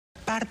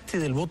parte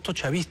del voto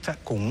chavista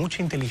con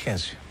mucha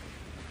inteligencia.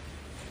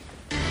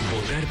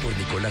 Votar por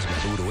Nicolás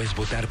Maduro es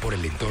votar por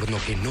el entorno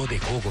que no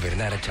dejó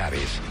gobernar a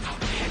Chávez.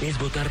 Es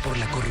votar por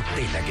la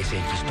corruptela que se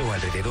enquistó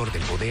alrededor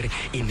del poder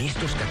en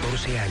estos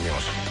 14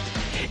 años.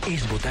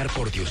 Es votar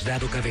por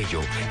Diosdado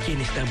Cabello,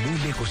 quien está muy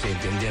lejos de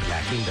entender la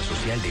agenda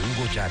social de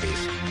Hugo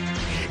Chávez.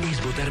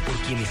 Es votar por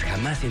quienes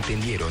jamás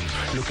entendieron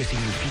lo que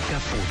significa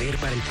poder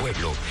para el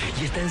pueblo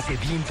y están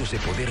sedientos de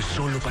poder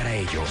solo para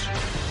ellos.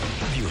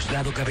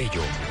 Diosdado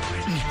Cabello,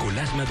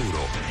 Nicolás Maduro,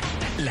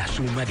 la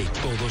suma de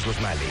todos los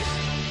males.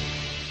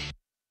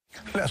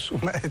 La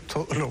suma de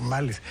todos los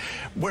males.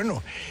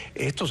 Bueno,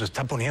 esto se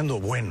está poniendo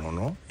bueno,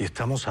 ¿no? Y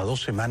estamos a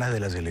 2 semanas de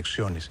las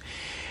elecciones.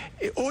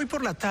 Hoy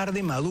por la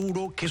tarde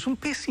Maduro, que es un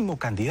pésimo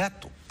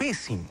candidato,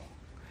 pésimo,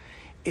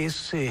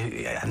 es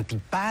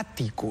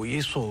antipático y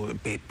eso,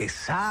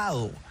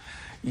 pesado,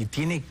 y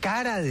tiene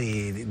cara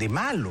de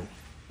malo,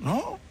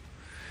 ¿no?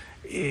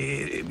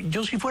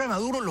 Yo si fuera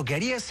Maduro lo que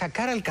haría es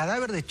sacar al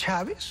cadáver de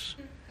Chávez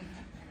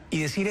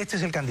y decir, este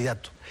es el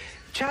candidato.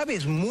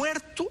 Chávez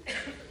muerto,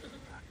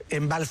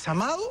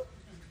 embalsamado,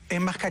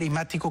 es más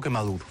carismático que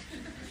Maduro.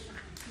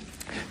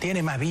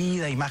 Tiene más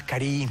vida y más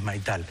carisma y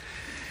tal.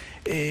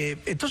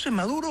 Entonces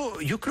Maduro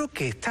yo creo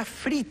que está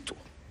frito.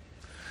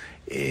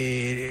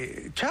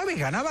 Chávez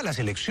ganaba las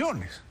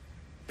elecciones,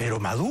 pero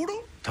Maduro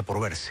está por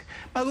verse.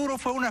 Maduro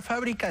fue a una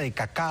fábrica de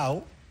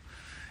cacao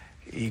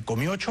y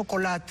comió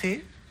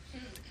chocolate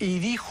y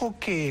dijo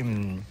que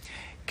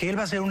él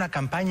va a hacer una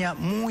campaña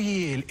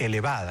muy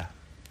elevada,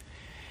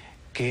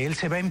 que él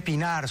se va a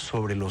empinar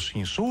sobre los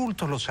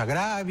insultos, los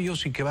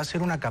agravios y que va a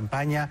ser una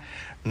campaña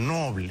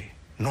noble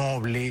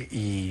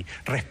y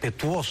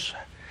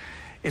respetuosa.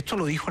 Esto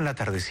lo dijo en la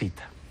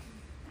tardecita.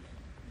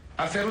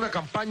 Hacer una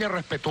campaña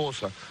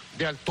respetuosa,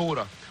 de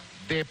altura,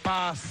 de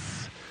paz,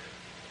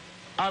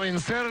 a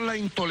vencer la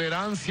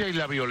intolerancia y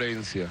la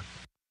violencia.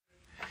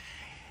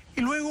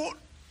 Y luego,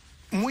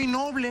 muy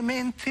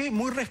noblemente,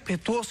 muy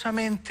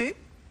respetuosamente,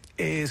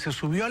 se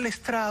subió al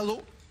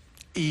estrado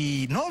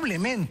y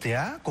noblemente,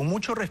 con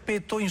mucho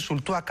respeto,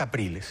 insultó a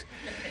Capriles.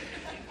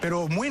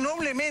 Pero muy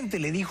noblemente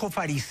le dijo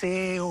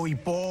fariseo,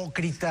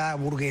 hipócrita,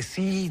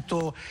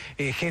 burguesito,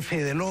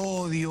 jefe del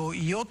odio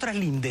y otras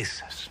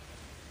lindezas.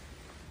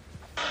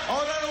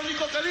 Ahora lo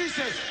único que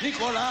dice,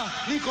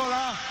 Nicolás,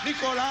 Nicolás,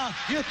 Nicolás,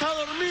 y está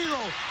dormido.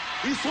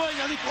 Y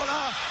sueña,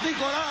 Nicolás,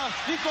 Nicolás,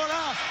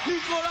 Nicolás,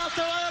 Nicolás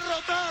te va a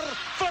derrotar,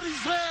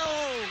 fariseo,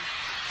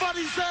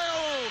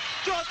 fariseo,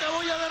 yo te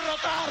voy a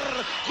derrotar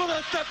con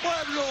este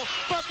pueblo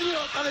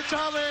patriota de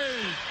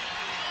Chávez.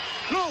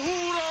 Lo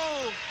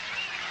juro,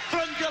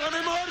 frente a la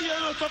memoria de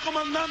nuestro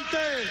comandante,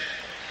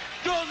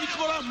 yo,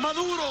 Nicolás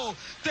Maduro,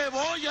 te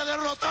voy a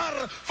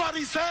derrotar,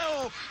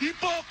 fariseo,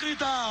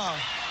 hipócrita,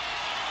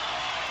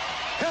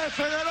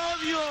 jefe del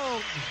odio.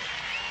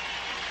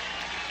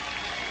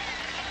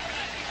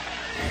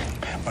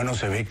 Bueno,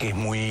 se ve que es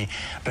muy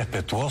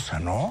respetuosa,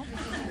 ¿no?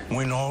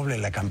 Muy noble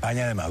la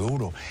campaña de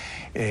Maduro.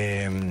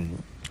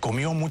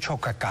 Comió mucho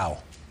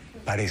cacao,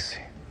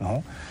 parece,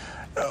 ¿no?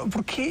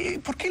 ¿Por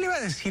qué le va a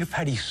decir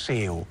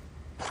fariseo?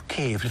 ¿Por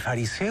qué? El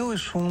fariseo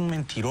es un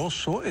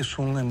mentiroso, es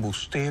un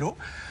embustero,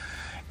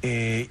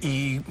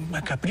 y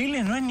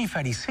Capriles no es ni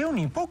fariseo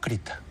ni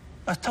hipócrita.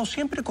 Ha estado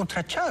siempre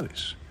contra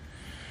Chávez.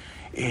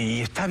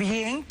 Y está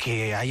bien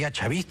que haya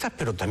chavistas,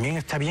 pero también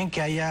está bien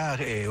que haya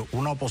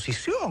una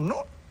oposición,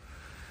 ¿no?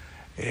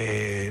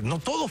 No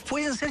todos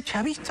pueden ser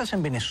chavistas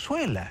en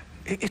Venezuela.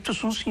 Esto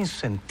es un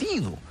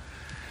sinsentido.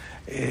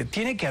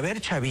 Tiene que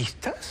haber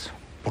chavistas,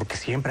 porque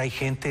siempre hay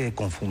gente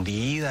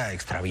confundida,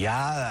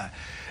 extraviada,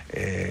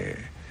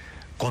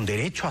 con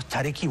derecho a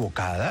estar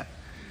equivocada,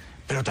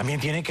 pero también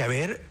tiene que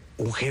haber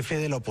un jefe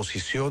de la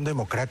oposición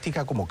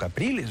democrática como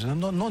Capriles.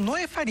 No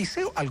es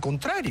fariseo, al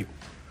contrario.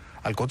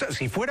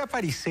 Si fuera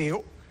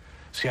fariseo,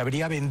 se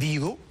habría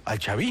vendido al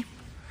chavismo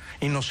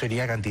y no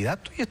sería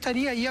candidato y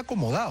estaría ahí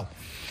acomodado.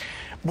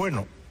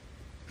 Bueno,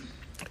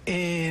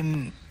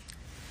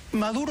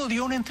 Maduro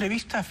dio una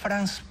entrevista a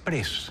France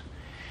Press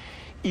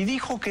y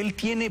dijo que él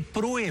tiene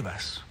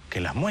pruebas, que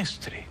las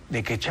muestre,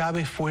 de que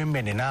Chávez fue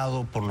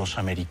envenenado por los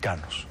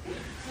americanos.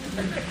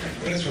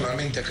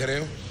 Personalmente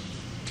creo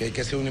que hay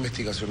que hacer una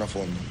investigación a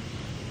fondo.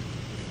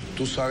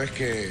 Tú sabes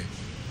que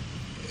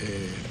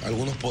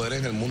algunos poderes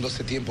en el mundo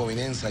hace tiempo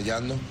vienen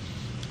ensayando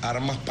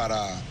armas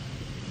para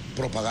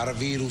propagar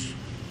virus,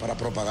 para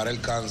propagar el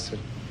cáncer.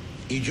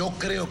 Y yo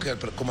creo que el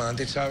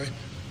comandante Chávez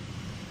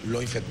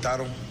lo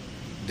infectaron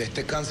de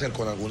este cáncer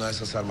con alguna de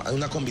esas armas. Es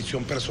una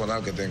convicción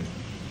personal que tengo.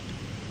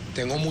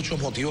 Tengo muchos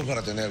motivos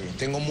para tenerlo.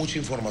 Tengo mucha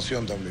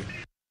información también.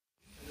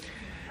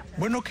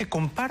 Bueno, que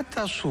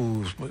comparta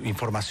su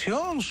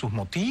información, sus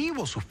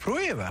motivos, sus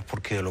pruebas,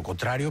 porque de lo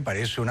contrario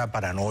parece una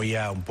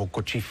paranoia un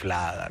poco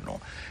chiflada, ¿no?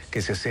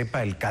 Que se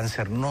sepa, el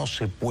cáncer no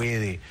se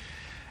puede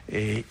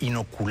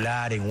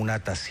inocular en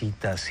una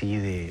tacita así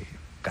de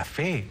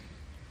café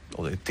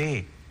o de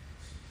té.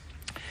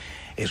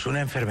 Es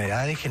una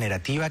enfermedad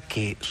degenerativa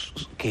que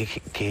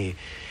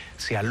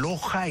se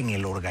aloja en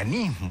el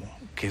organismo,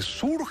 que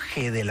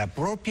surge de la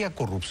propia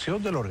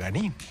corrupción del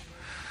organismo.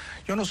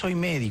 Yo no soy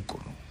médico,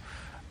 ¿no?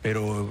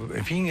 Pero,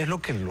 en fin, es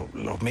lo que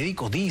los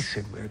médicos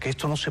dicen, que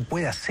esto no se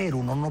puede hacer,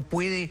 uno no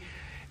puede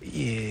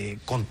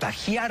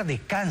contagiar de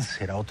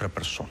cáncer a otra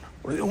persona.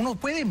 Uno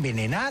puede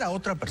envenenar a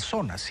otra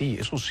persona, sí,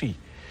 eso sí,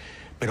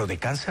 pero de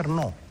cáncer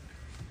no.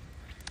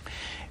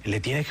 Le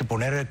tienes que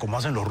poner, como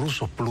hacen los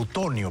rusos,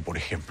 plutonio, por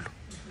ejemplo.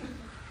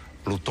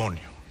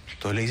 Plutonio.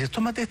 Entonces le dices,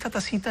 tómate esta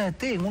tacita de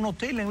té en un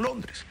hotel en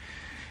Londres.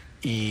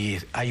 Y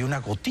hay una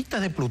gotita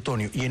de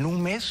plutonio y en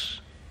un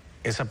mes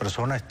esa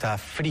persona está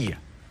fría.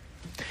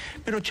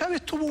 Pero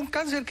Chávez tuvo un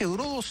cáncer que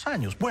duró 2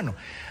 años. Bueno,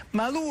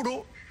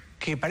 Maduro,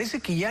 que parece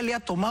que ya le ha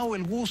tomado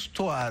el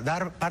gusto a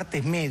dar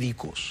partes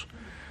médicos,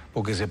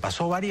 porque se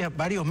pasó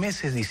varios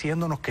meses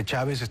diciéndonos que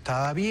Chávez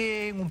estaba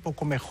bien, un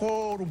poco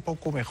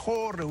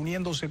mejor,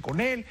 reuniéndose con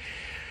él.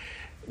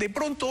 De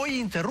pronto hoy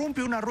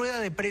interrumpe una rueda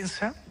de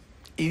prensa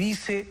y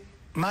dice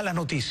malas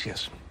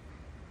noticias.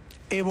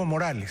 Evo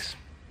Morales,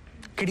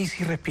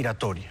 crisis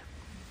respiratoria.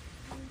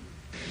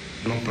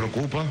 Nos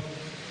preocupa.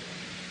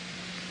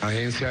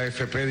 Agencia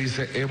AFP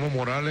dice Evo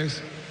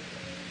Morales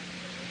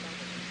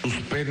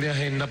suspende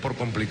agenda por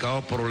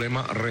complicado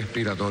problema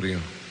respiratorio.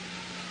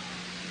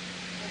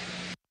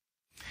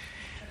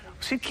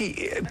 O sea,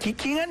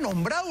 ¿quién ha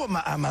nombrado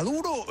a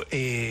Maduro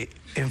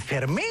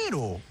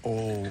enfermero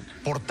o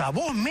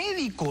portavoz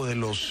médico de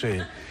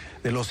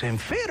los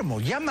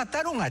enfermos? Ya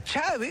mataron a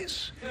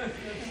Chávez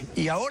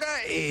y ahora,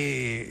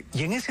 y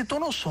en ese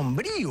tono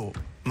sombrío,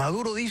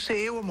 Maduro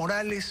dice Evo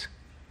Morales,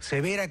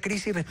 severa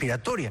crisis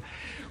respiratoria.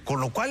 Con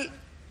lo cual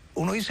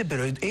uno dice,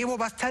 pero Evo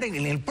va a estar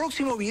en el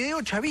próximo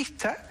video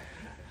chavista,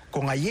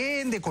 con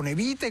Allende, con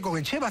Evita y con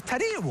el Che, va a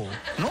estar Evo,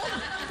 ¿no?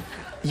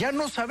 Ya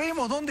no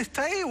sabemos dónde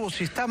está Evo,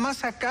 si está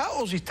más acá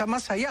o si está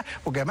más allá,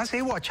 porque además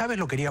Evo a Chávez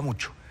lo quería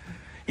mucho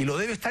y lo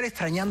debe estar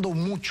extrañando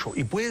mucho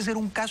y puede ser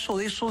un caso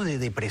de eso de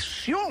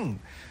depresión,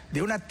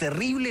 de una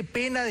terrible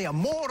pena de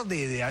amor,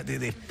 de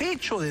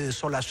despecho, de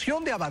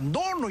desolación, de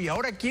abandono, y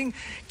ahora ¿quién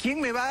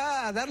me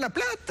va a dar la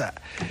plata?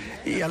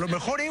 Y a lo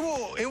mejor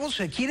Evo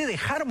se quiere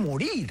dejar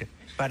morir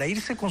para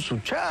irse con su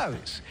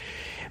Chávez.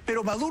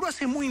 Pero Maduro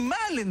hace muy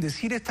mal en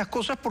decir estas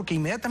cosas porque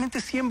inmediatamente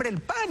siembra el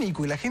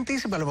pánico y la gente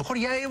dice, a lo mejor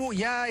ya Evo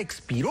ya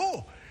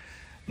expiró,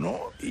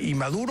 ¿no? Y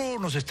Maduro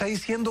nos está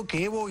diciendo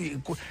que Evo,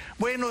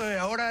 bueno,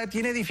 ahora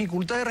tiene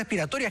dificultades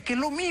respiratorias, que es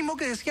lo mismo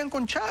que decían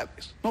con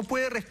Chávez, no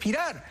puede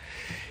respirar.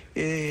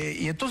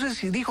 Y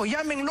entonces dijo,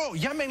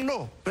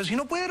 llámenlo, pero si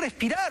no puede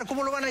respirar,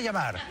 ¿cómo lo van a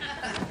llamar?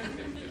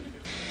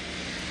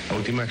 La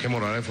última vez que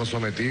Morales fue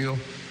sometido a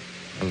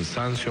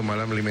cansancio,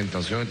 mala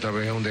alimentación, esta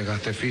vez es un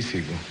desgaste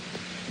físico.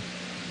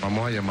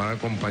 Vamos a llamar al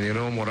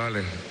compañero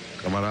Morales,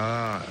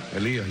 camarada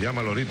Elías,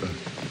 llámalo ahorita,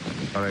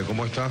 para ver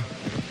cómo está.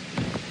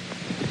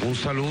 Un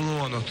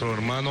saludo a nuestro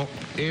hermano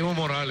Evo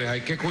Morales,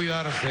 hay que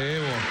cuidarse,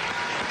 Evo.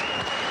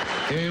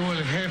 Evo,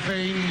 el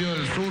jefe indio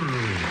del sur.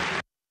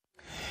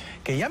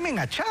 Que llamen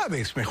a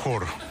Chávez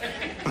mejor,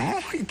 ¿no?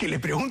 Y que le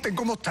pregunten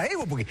cómo está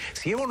Evo, porque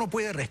si Evo no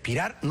puede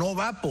respirar, no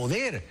va a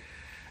poder,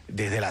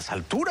 desde las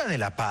alturas de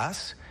La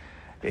Paz,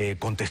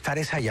 contestar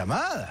esa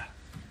llamada.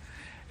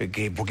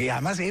 Porque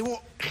además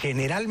Evo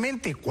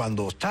generalmente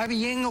cuando está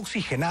bien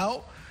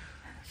oxigenado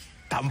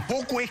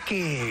tampoco es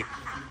que es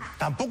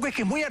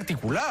muy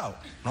articulado,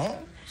 ¿no?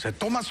 Se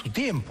toma su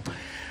tiempo.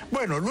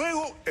 Bueno,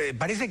 luego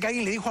parece que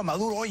alguien le dijo a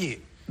Maduro,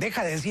 oye,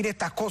 deja de decir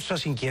estas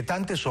cosas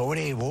inquietantes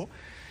sobre Evo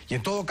y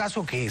en todo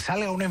caso que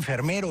salga un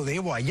enfermero de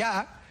Evo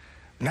allá.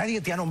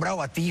 Nadie te ha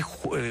nombrado a ti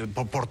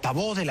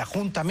portavoz de la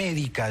Junta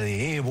Médica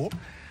de Evo.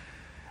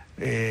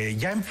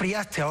 Ya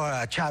enfriaste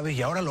ahora a Chávez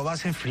y ahora lo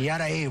vas a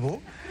enfriar a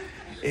Evo.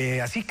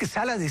 Así que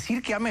sale a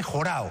decir que ha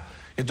mejorado.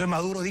 Entonces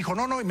Maduro dijo,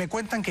 no, y me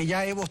cuentan que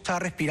ya Evo está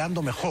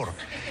respirando mejor.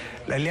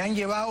 Le han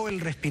llevado el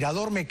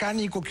respirador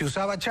mecánico que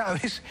usaba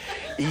Chávez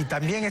y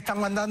también están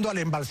mandando al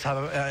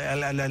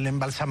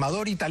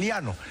embalsamador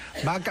italiano.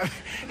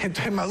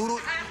 Entonces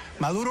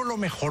Maduro lo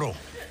mejoró.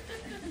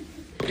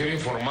 Quiero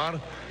informar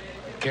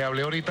que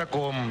hablé ahorita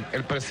con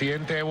el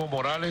presidente Evo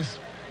Morales,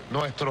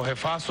 nuestro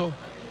jefazo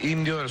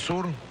indio del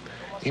sur,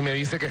 y me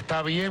dice que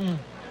está bien.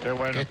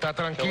 Bueno, que está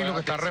tranquilo, que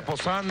está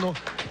reposando,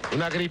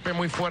 una gripe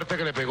muy fuerte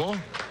que le pegó,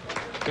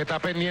 que está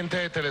pendiente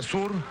de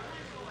Telesur,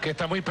 que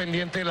está muy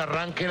pendiente del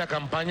arranque de la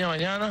campaña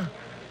mañana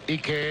y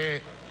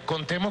que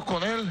contemos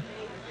con él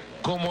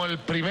como el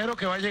primero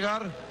que va a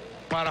llegar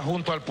para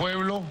junto al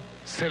pueblo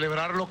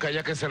celebrar lo que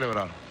haya que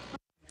celebrar.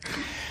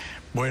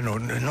 Bueno,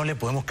 no le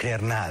podemos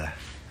creer nada.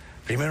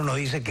 Primero nos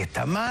dice que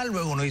está mal,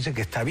 luego nos dice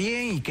que está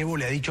bien y que Evo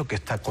le ha dicho que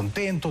está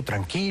contento,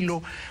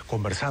 tranquilo,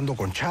 conversando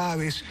con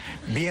Chávez,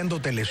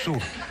 viendo Telesur.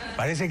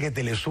 Parece que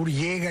Telesur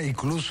llega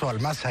incluso al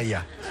más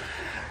allá.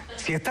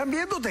 Si están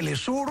viendo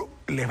Telesur,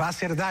 les va a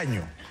hacer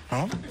daño,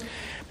 ¿no?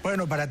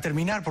 Bueno, para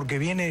terminar, porque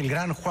viene el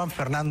gran Juan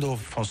Fernando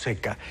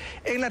Fonseca.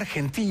 En la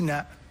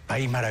Argentina,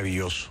 país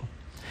maravilloso,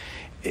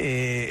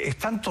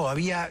 están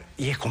todavía,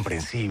 y es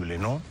comprensible,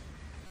 ¿no?,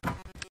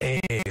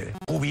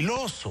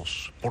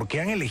 jubilosos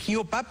porque han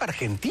elegido papa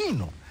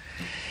argentino.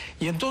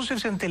 Y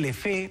entonces en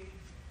Telefe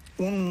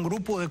un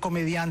grupo de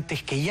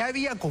comediantes que ya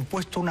había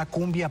compuesto una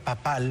cumbia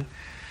papal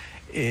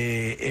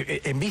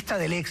en vista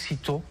del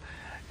éxito,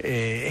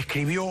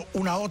 escribió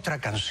una otra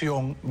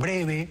canción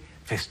breve,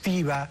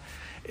 festiva,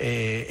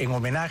 en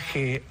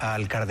homenaje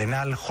al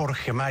cardenal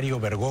Jorge Mario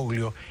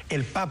Bergoglio,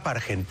 el Papa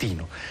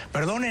argentino.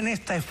 Perdonen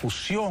esta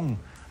efusión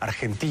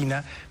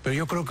argentina, pero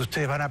yo creo que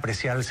ustedes van a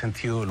apreciar el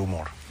sentido del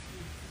humor.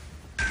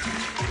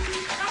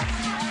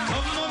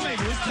 ¿Cómo me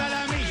gusta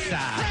la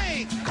misa?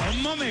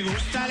 ¿Cómo me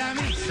gusta la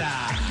misa?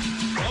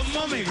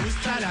 ¿Cómo me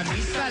gusta la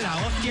misa? La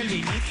hostia, el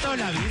vinito,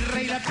 la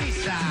birra y la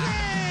pizza.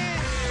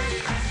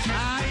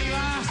 Ahí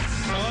va,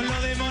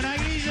 solo de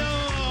Monaguillo.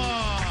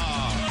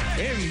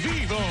 En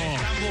vivo.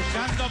 Están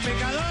buscando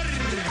pecador.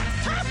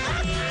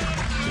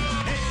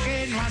 El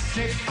que no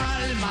hace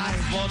palmas,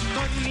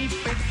 botón ni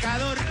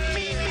pecador.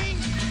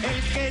 El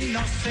que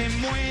no se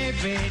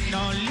mueve,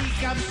 no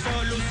liga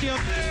absolución.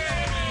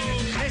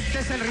 Este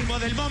es el ritmo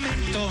del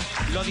momento,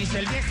 lo dice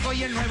el Viejo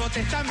y el Nuevo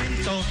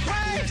Testamento.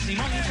 Y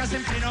monjas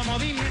en pleno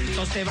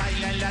movimiento, se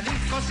baila en la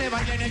disco, se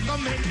baila en el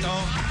convento.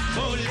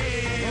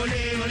 Olé,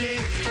 olé, olé,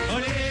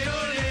 olé,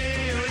 olé,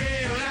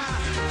 olé, olá.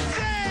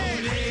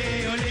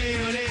 Olé,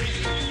 olé, olé,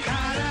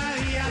 cada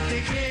día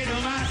te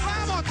quiero más.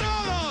 ¡Vamos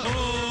todos!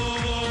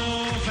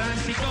 Oh,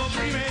 Francisco I,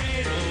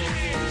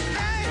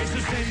 es su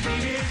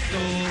sentimiento,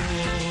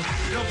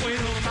 no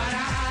puedo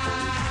parar.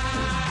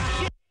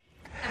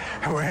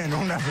 Bueno,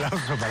 un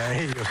aplauso para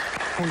ellos,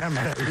 una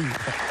maravilla.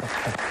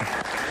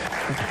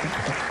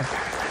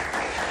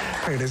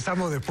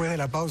 Regresamos después de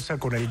la pausa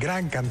con el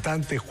gran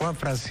cantante Juan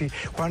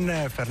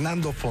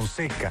Fernando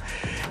Fonseca.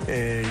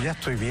 Ya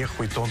estoy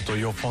viejo y tonto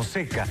yo.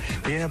 Fonseca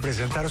viene a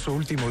presentar su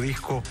último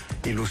disco,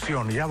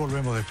 Ilusión. Ya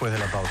volvemos después de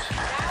la pausa.